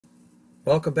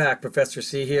Welcome back. Professor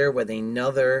C here with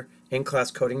another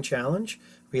in-class coding challenge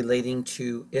relating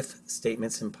to if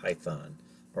statements in Python,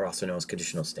 or also known as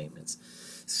conditional statements.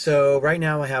 So right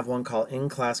now I have one called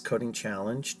In-Class Coding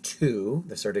Challenge 2,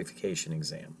 the certification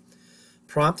exam.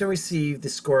 Prompt and receive the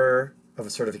score of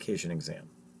a certification exam.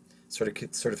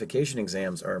 Certification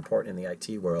exams are important in the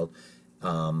IT world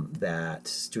that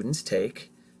students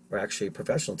take, or actually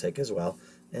professionals take as well,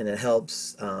 and it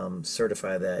helps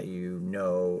certify that you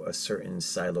know a certain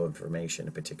silo of information in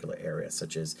a particular area,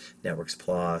 such as Networks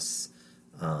Plus,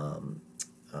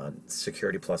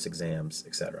 Security Plus exams,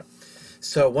 etc.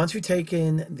 So once you've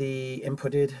taken the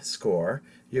inputted score,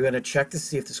 you're going to check to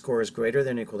see if the score is greater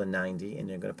than or equal to 90, and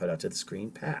you're going to put out to the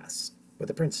screen pass with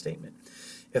a print statement.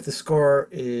 If the score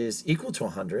is equal to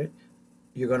 100,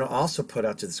 you're going to also put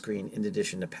out to the screen, in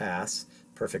addition to pass,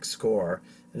 perfect score.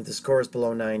 And if the score is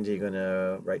below 90, you're going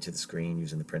to write to the screen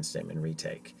using the print statement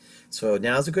retake. So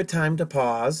now's a good time to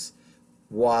pause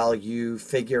while you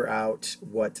figure out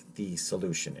what the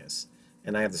solution is.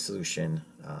 And I have the solution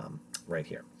right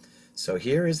here. So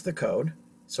here is the code.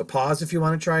 So pause if you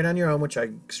want to try it on your own, which I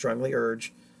strongly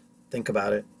urge. Think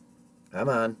about it. Come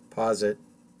on, pause it.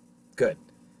 Good.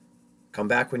 Come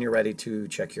back when you're ready to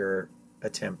check your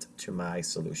attempt to my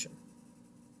solution.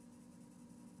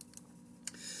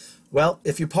 Well,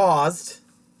 if you paused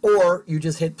or you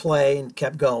just hit play and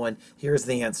kept going, here's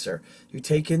the answer. You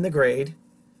take in the grade,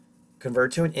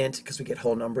 convert to an int because we get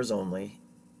whole numbers only,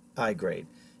 I grade.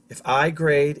 If I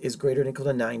grade is greater than or equal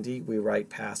to 90, we write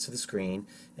pass to the screen.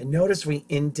 And notice we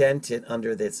indent it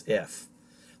under this if.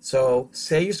 So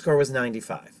say your score was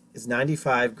 95. Is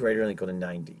 95 greater than or equal to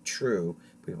 90? True.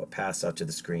 We will pass out to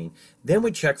the screen. Then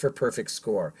we check for perfect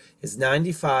score. Is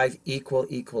 95 equal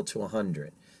to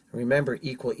 100? Remember,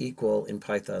 equal in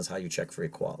Python is how you check for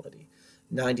equality.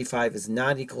 95 is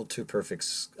not equal to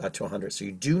to 100, so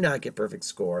you do not get perfect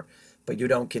score, but you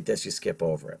don't get this, you skip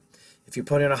over it. If you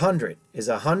put in 100, is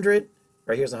 100,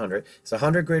 right here's 100, is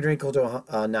 100 greater or equal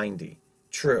to 90?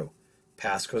 True.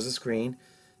 Pass goes to the screen.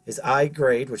 Is I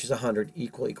grade, which is 100,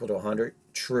 equal to 100?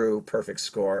 True, perfect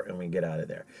score, and we get out of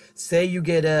there. Say you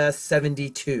get a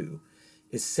 72.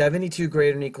 Is 72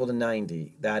 greater than or equal to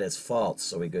 90? That is false,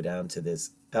 so we go down to this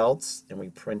else, and we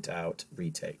print out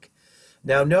retake.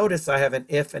 Now notice I have an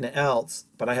if and an else,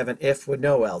 but I have an if with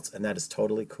no else, and that is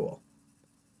totally cool.